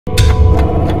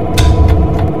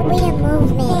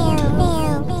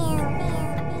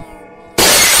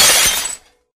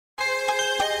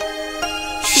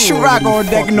Rock on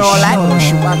deck and all that.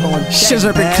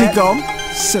 Scissor and Clico.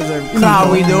 You know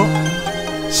how we do.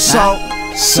 So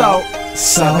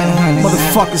 700.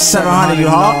 Motherfucking 700, you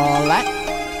heard?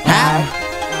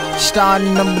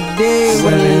 Starting up the day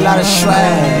with a lot of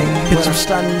swag. Bitch, I'm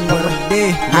starting up the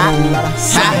day with a lot of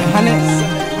 700.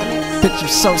 Bitch, I'm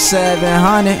so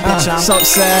 700. Bitch, I'm so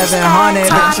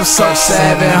 700. Bitch, I'm so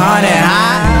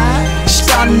 700.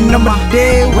 Starting up the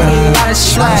day with a lot of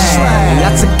swag.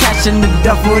 Lots of cash in the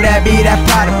duffel, that be that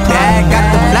powder bag. Got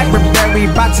the blackberry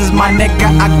boxes, my nigga,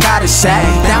 I gotta say.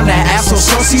 Down that ass, so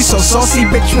saucy,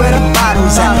 bitch, where the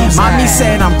bottles at? Mommy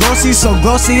said I'm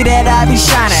glossy that I be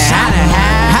shining.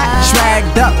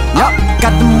 Swagged up, yup,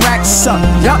 got them racks up,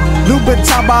 yup.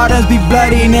 Louboutin bottoms be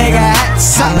bloody, nigga,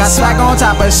 hats up. Got swag on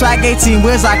top of swag 18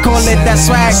 wheels, I call it that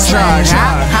swag charge.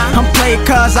 I'm playing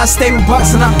cause I stay with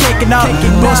bucks and I'm caking up.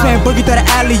 Boss man boogie through the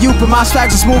alley-oop and my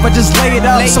swag's so smooth, I just lay it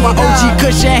up. So my OG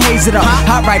cushion haze it up.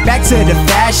 Hop right back to the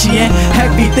fashion.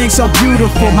 Everything so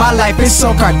beautiful, my life is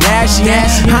so Kardashian.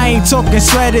 I ain't talking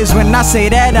sweaters when I say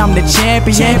that I'm the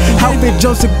champion. Helping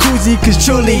Joe Jacuzzi cause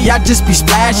truly I just be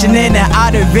splashing in and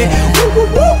out of it. Woo, woo,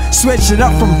 woo. Switch it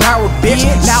up from barrel, bitch.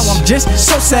 Now I'm just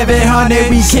so 700,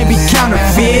 we can't be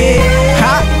counterfeit.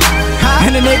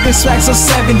 And the nigga swag so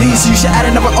 70s. You should add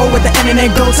another O at the end and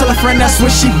then go tell a friend that's what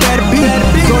she better be.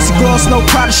 Glossy girls, no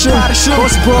Prada shoe.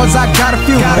 Glossy bros, I got a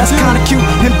few. That's kinda cute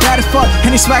and bad as fuck.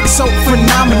 And these swag is so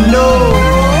phenomenal.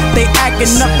 They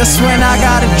acting up, that's when I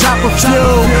gotta drop a few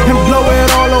and blow it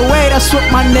all away. That's what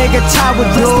my nigga Ty would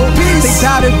do. They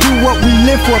gotta do what we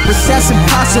live for, but that's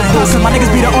impossible. Cause my niggas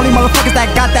be the only motherfuckers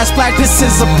that got that splash. This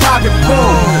is a private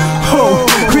pool.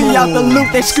 We out the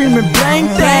loop, they screaming bang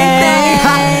bang.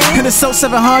 And it's so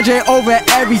 700 over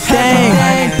everything.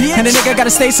 And the nigga gotta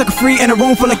stay sucker free in a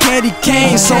room full of candy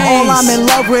canes. So all I'm in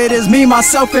love with is me,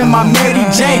 myself, and my Mary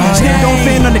Jane. Snip don't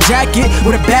fit on the jacket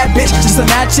with a bad bitch just to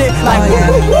match it. Like woo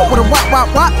woo woo with a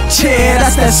wop. Yeah,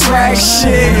 that's that swag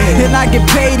shit. And I get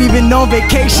paid even on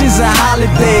vacations and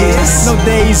holidays. No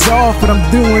days off, but I'm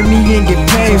doing me and get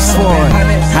paid for it.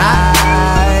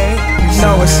 You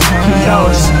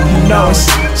know it's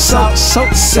so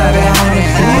 700,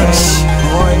 bitch.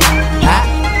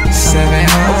 700,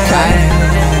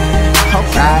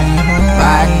 okay,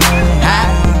 right,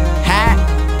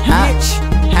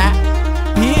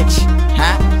 bitch,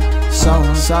 so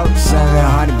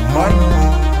 700, boy.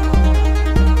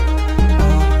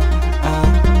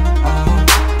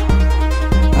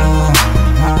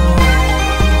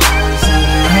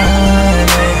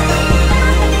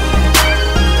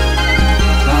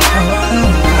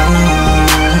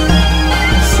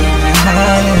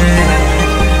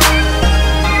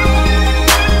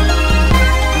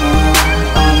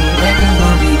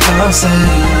 Say